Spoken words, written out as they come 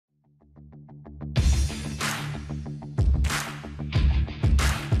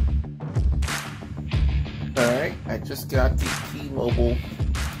just got the T-Mobile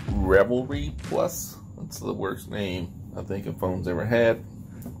REVVLRY Plus. That's the worst name I think a phone's ever had.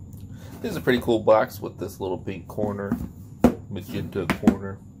 This is a pretty cool box with this little pink corner, magenta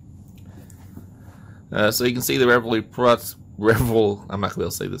corner. So you can see the REVVLRY Plus, I'm not going to be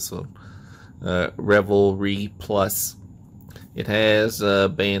able to say this phone. REVVLRY Plus. It has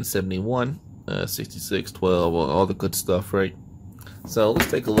band 71, 66, 12, all the good stuff, right? So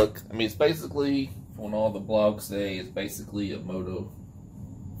let's take a look. I mean, it's basically, when all the blogs say, it's basically a Moto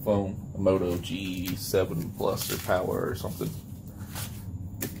phone, a Moto G7 Plus or Power or something.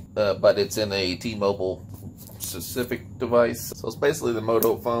 But it's in a T-Mobile specific device. So it's basically the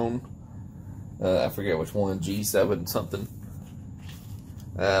Moto phone. I forget which one, G7 something.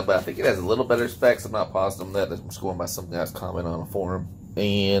 But I think it has a little better specs. I'm not positive on that. I'm just going by some guy's comment on a forum.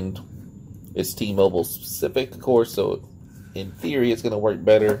 And it's T-Mobile specific, of course, so in theory it's going to work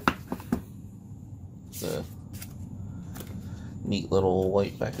better. It's a neat little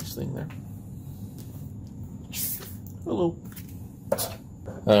white package thing there. Hello.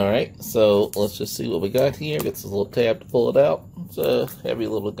 Alright, so let's just see what we got here. Get this little tab to pull it out. It's a heavy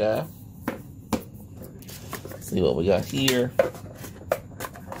little guy. Let's see what we got here.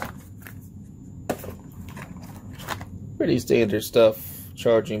 Pretty standard stuff.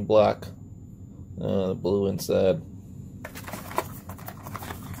 Charging block. The blue inside.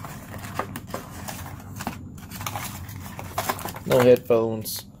 No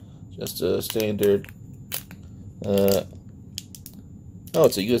headphones. Just a standard. Oh,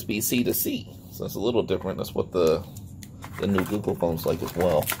 it's a USB-C to C. So that's a little different. That's what the new Google phone's like as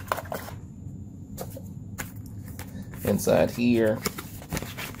well. Inside here.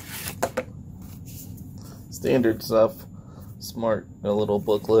 Standard stuff. Smart, a little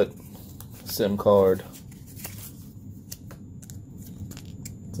booklet, SIM card.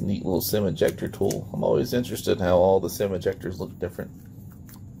 It's a neat little SIM ejector tool. I'm always interested in how all the SIM ejectors look different.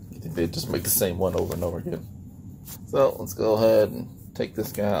 I think they just make the same one over and over again. So let's go ahead and take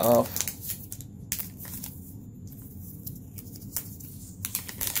this guy off.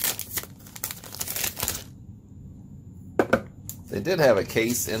 They did have a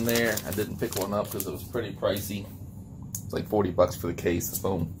case in there. I didn't pick one up because it was pretty pricey. It's like 40 bucks for the case, the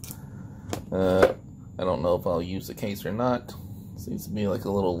phone. I don't know if I'll use the case or not. Seems to be like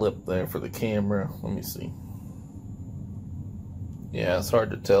a little lip there for the camera. Let me see. Yeah, it's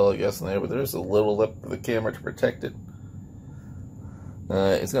hard to tell, I guess, in there, but there's a little lip for the camera to protect it.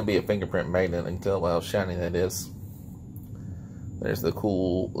 It's going to be a fingerprint magnet. I can tell by how shiny that is. There's the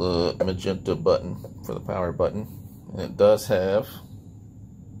cool magenta button for the power button. And it does have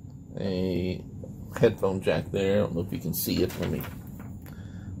a headphone jack there. I don't know if you can see it. Let me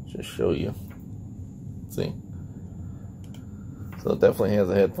just show you. See? So it definitely has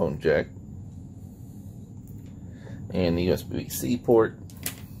a headphone jack. And the USB-C port.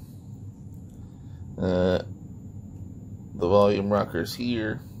 The volume rockers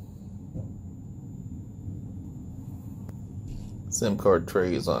here. SIM card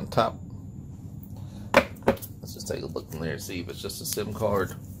tray is on top. Let's just take a look in there and see if it's just a SIM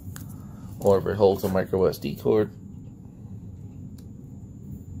card or if it holds a micro SD card.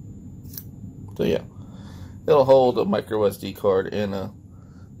 So yeah, it'll hold a micro SD card and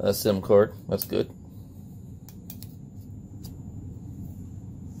a SIM card. That's good.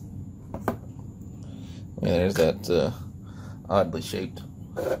 And there's that oddly shaped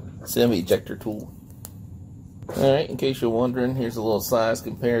SIM ejector tool. Alright, in case you're wondering, here's a little size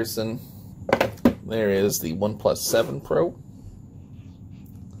comparison. There is the OnePlus 7 Pro.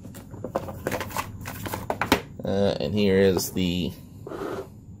 And here is the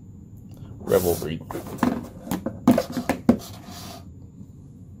REVVLRY.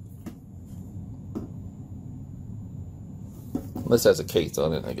 This has a case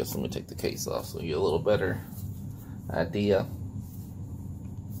on it. I guess let me take the case off so you get a little better idea.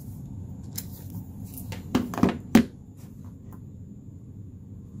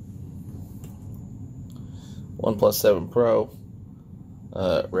 OnePlus 7 Pro,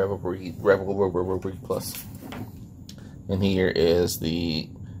 REVVLRY Plus. And here is the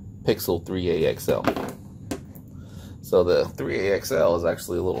Pixel 3a XL. So the 3a XL is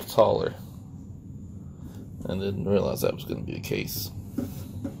actually a little taller. I didn't realize that was going to be the case.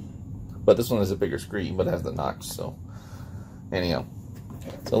 But this one has a bigger screen, but it has the notch, so anyhow.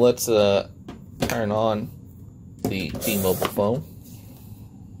 So let's turn on the T-Mobile phone.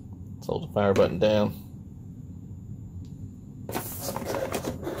 Let's hold the power button down.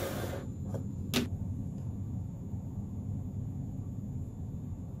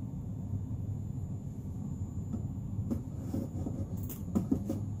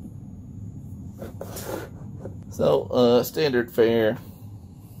 So, standard fare.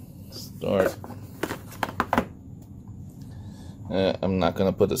 Start. I'm not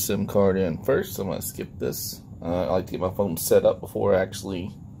going to put a SIM card in first. I'm going to skip this. I like to get my phone set up before I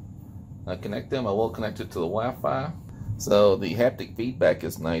actually connect them. I will connect it to the Wi-Fi. So the haptic feedback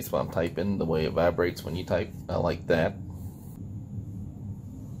is nice while I'm typing. The way it vibrates when you type, I like that.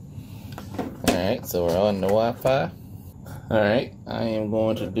 Alright, so we're on the Wi-Fi. Alright, I am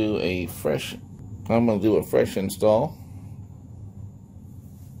going to do a fresh install.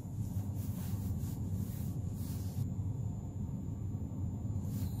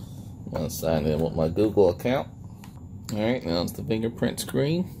 I'm going to sign in with my Google account. Alright, now it's the fingerprint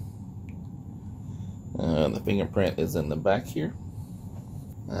screen. The fingerprint is in the back here.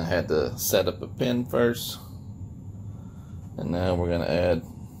 I had to set up a pin first. And now we're going to add.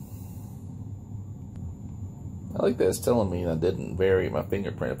 I like that it's telling me I didn't vary my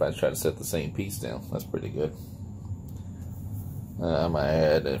fingerprint if I try to set the same piece down. That's pretty good. I'm going to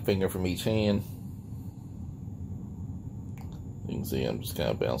add a finger from each hand. You can see I'm just kind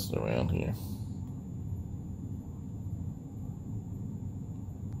of bouncing around here.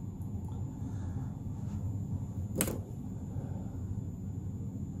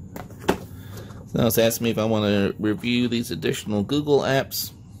 So now it's asking me if I want to review these additional Google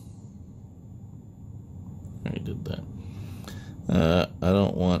apps. I already did that. I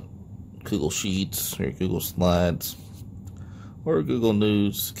don't want Google Sheets or Google Slides or Google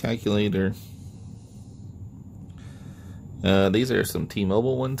News, Calculator. These are some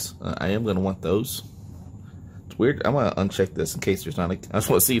T-Mobile ones. I am going to want those. It's weird. I'm going to uncheck this in case there's not a... I just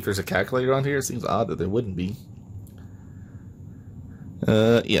want to see if there's a calculator on here. It seems odd that there wouldn't be.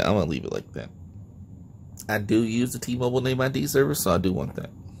 Yeah, I'm going to leave it like that. I do use the T-Mobile Name ID service, so I do want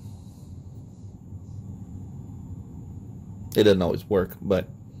that. It doesn't always work, but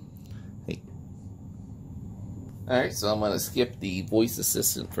hey. Alright, so I'm going to skip the voice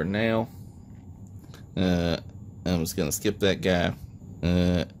assistant for now. I'm just going to skip that guy.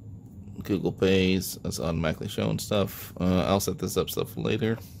 Google Pays, that's automatically showing stuff. I'll set this up stuff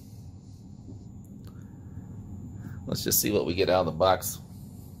later. Let's just see what we get out of the box.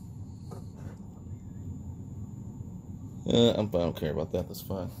 I don't care about that, that's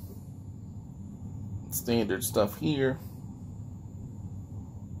fine. Standard stuff here.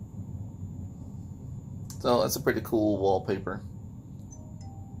 So that's a pretty cool wallpaper.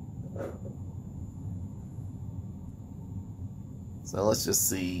 So let's just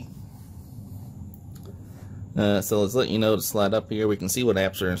see. So let's let you know to slide up here. We can see what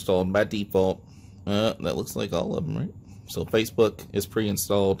apps are installed by default. That looks like all of them, right? So Facebook is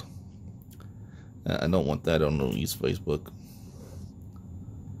pre-installed. I don't want that. I don't use Facebook.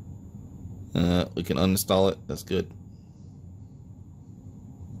 We can uninstall it. That's good.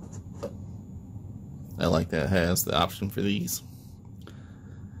 I like that it has the option for these.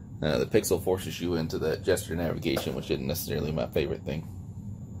 The Pixel forces you into that gesture navigation, which isn't necessarily my favorite thing.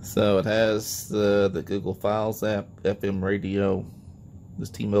 So it has the Google Files app, FM radio, this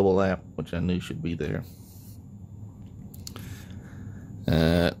T-Mobile app, which I knew should be there.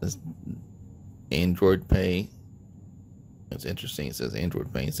 This Android Pay. It's interesting. It says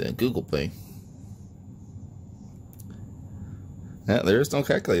Android Pay instead of Google Pay. There is no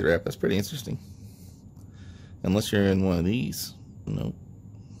calculator app. That's pretty interesting. Unless you're in one of these. Nope.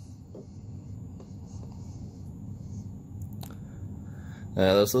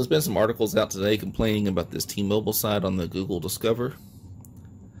 So there's been some articles out today complaining about this T-Mobile side on the Google Discover.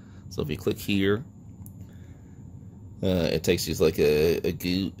 So if you click here, it takes you to like a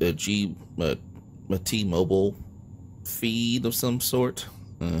T-Mobile feed of some sort.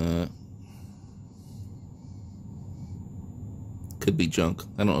 Could be junk.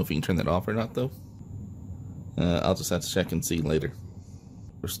 I don't know if you can turn that off or not though. I'll just have to check and see later.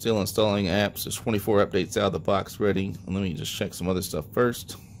 We're still installing apps. There's 24 updates out of the box ready. Let me just check some other stuff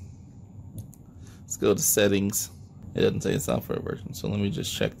first. Let's go to settings. It doesn't say the software version, so let me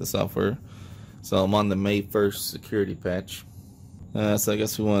just check the software. So I'm on the May 1st security patch. So I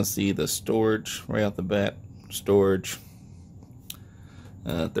guess we want to see the storage right out the bat. Storage.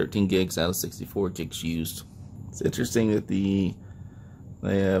 13 gigs out of 64 gigs used. It's interesting that they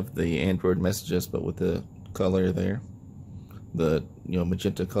have the Android messages, but with the color there. The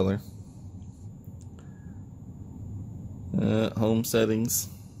magenta color. Home settings.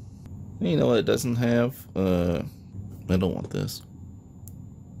 You know what it doesn't have? I don't want this.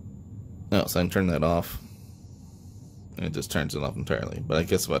 No, so I can turn that off. And it just turns it off entirely. But I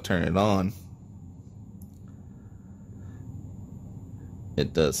guess if I turn it on,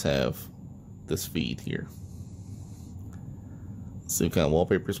 it does have this feed here. Let's see what kind of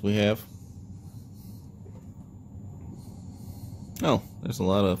wallpapers we have. Oh, there's a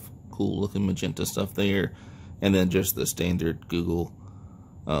lot of cool looking magenta stuff there, and then just the standard Google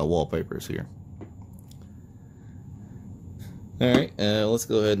wallpapers here. Alright, let's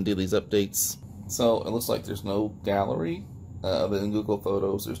go ahead and do these updates. So it looks like there's no gallery other than Google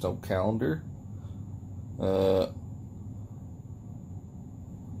Photos. There's no calendar other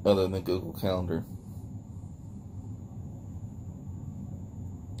than Google Calendar.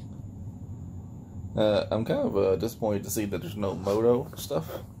 I'm kind of disappointed to see that there's no Moto stuff.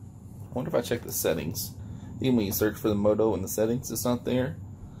 I wonder if I check the settings. Even when you search for the Moto in the settings, it's not there.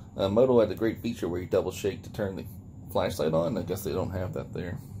 Moto had a great feature where you double shake to turn the flashlight on. I guess they don't have that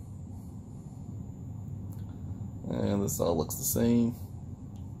there. And this all looks the same.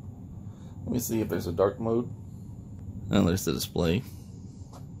 Let me see if there's a dark mode. Oh, there's the display.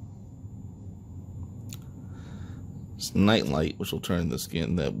 It's night light, which will turn the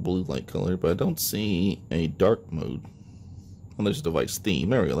skin that blue light color, but I don't see a dark mode. Oh, there's a device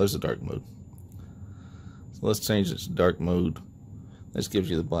theme. There we go, there's a dark mode. So let's change this to dark mode. This gives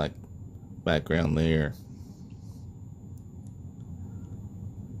you the black background there.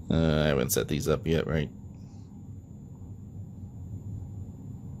 I haven't set these up yet, right?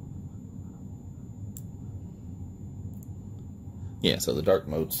 Yeah, so the dark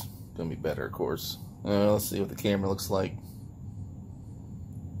mode's gonna be better, of course. Let's see what the camera looks like.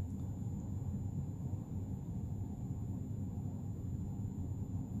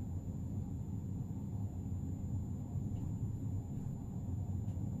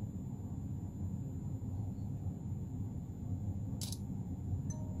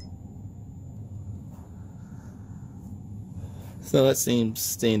 So that seems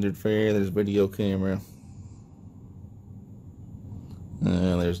standard fare. There's video camera.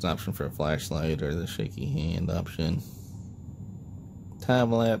 There's an option for a flashlight or the shaky hand option.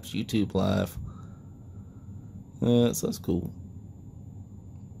 Time lapse, YouTube live. So that's cool.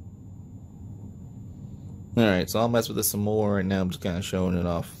 Alright, so I'll mess with this some more. Right now I'm just kind of showing it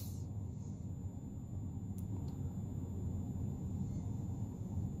off.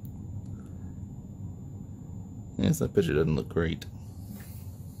 Yes, that picture doesn't look great.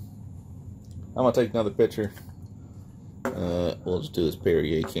 I'm going to take another picture. We'll just do this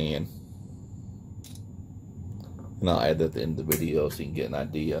Perrier can. And I'll add that at the end of the video so you can get an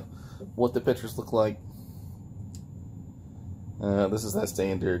idea what the pictures look like. This is that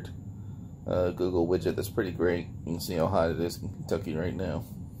standard Google widget that's pretty great. You can see how hot it is in Kentucky right now.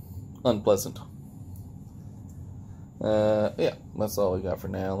 Unpleasant. Yeah, that's all we got for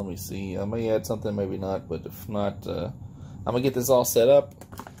now. Let me see. I may add something, maybe not, but if not, I'm gonna get this all set up.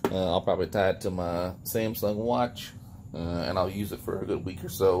 I'll probably tie it to my Samsung watch, and I'll use it for a good week or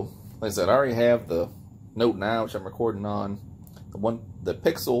so. Like I said, I already have the Note 9, which I'm recording on. The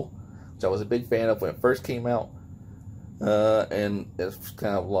Pixel, which I was a big fan of when it first came out, and it's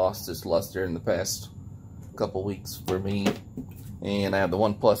kind of lost its luster in the past couple weeks for me. And I have the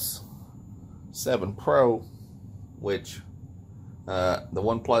OnePlus 7 Pro, which the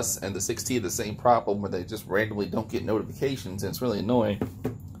OnePlus and the 6T have the same problem where they just randomly don't get notifications, and it's really annoying.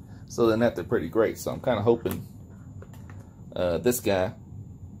 So then they're pretty great. So I'm kind of hoping this guy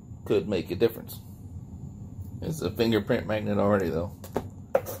could make a difference. It's a fingerprint magnet already though.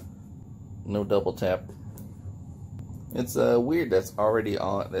 No double tap. It's weird that's already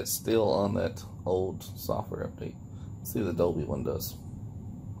on, that's still on that old software update. Let's see what the Dolby one does.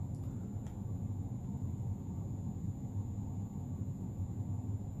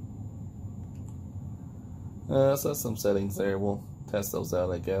 So some settings there. We'll test those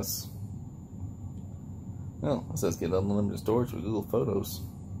out, I guess. Oh, it says get unlimited storage with Google Photos.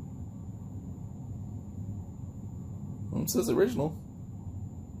 It says original.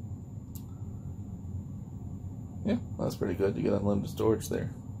 Yeah, that's pretty good. You get unlimited storage there.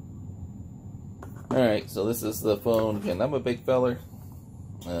 Alright, so this is the phone. Again, I'm a big feller.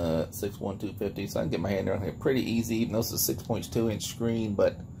 6'1", 250, so I can get my hand around here pretty easy, even though it's a 6.2-inch screen,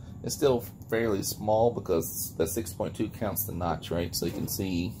 but it's still fairly small because the 6.2 counts the notch, right? So you can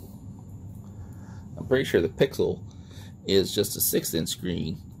see, I'm pretty sure the Pixel is just a 6-inch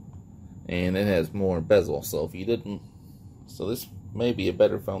screen, and it has more bezel. So if you didn't, so this may be a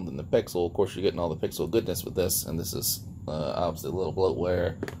better phone than the Pixel. Of course, you're getting all the Pixel goodness with this, and this is obviously a little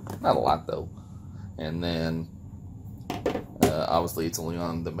bloatware, not a lot though. And then obviously it's only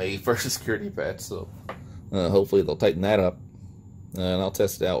on the May 1st security patch, so hopefully they'll tighten that up. And I'll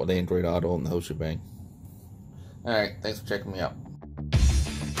test it out with Android Auto and the whole shebang. Alright, thanks for checking me out.